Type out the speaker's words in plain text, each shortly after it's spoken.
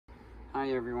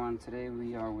Hi everyone, today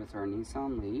we are with our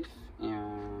Nissan Leaf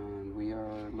and we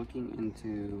are looking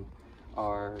into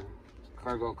our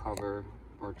cargo cover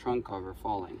or trunk cover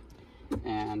falling.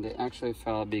 And it actually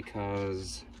fell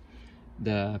because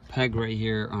the peg right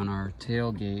here on our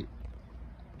tailgate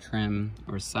trim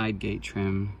or side gate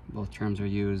trim, both terms are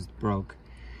used, broke.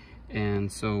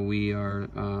 And so we were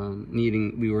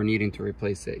needing to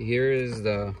replace it. Here is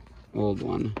the old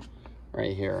one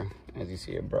right here. As you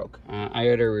see, it broke. I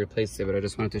already replaced it, but I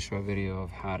just wanted to show a video of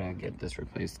how to get this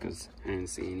replaced because I didn't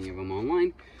see any of them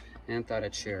online and thought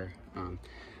I'd share.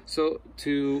 So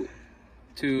to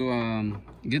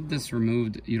get this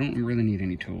removed, you don't really need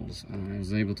any tools. I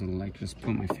was able to just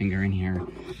put my finger in here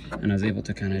and I was able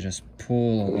to kind of just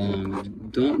pull along.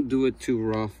 Don't do it too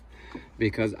rough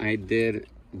because I did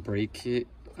break it.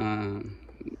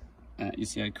 You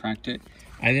see I cracked it.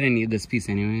 I didn't need this piece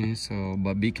anyway,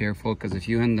 but be careful because if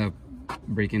you end up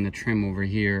breaking the trim over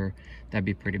here, that'd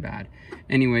be pretty bad.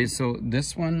 Anyway, so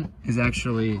this one is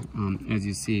actually, as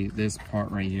you see, this part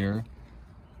right here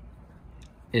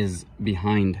is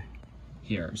behind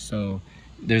here. So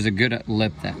there's a good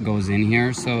lip that goes in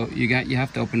here. So you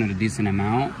have to open it a decent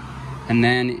amount and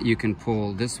then you can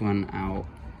pull this one out.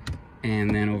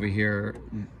 And then over here,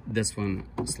 this one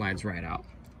slides right out.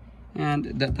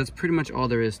 And that's pretty much all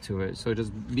there is to it. So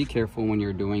just be careful when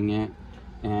you're doing it.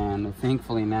 And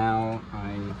thankfully now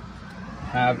I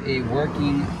have a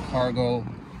working cargo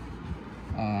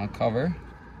cover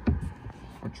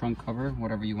or trunk cover,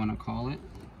 whatever you want to call it.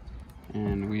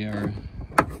 And we are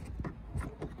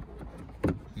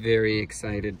very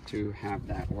excited to have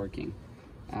that working.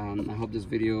 I hope this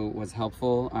video was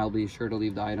helpful. I'll be sure to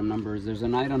leave the item numbers. There's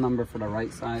an item number for the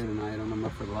right side and an item number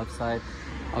for the left side.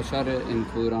 I'll try to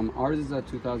include them. Ours is a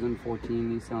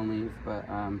 2014 Nissan Leaf, but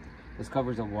this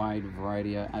covers a wide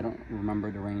variety. I don't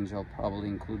remember the range. I'll probably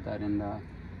include that in the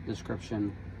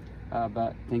description.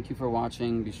 But thank you for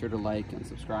watching. Be sure to like and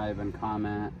subscribe and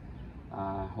comment.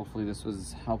 Hopefully this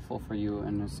was helpful for you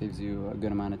and it saves you a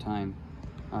good amount of time.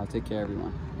 Take care,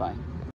 everyone. Bye.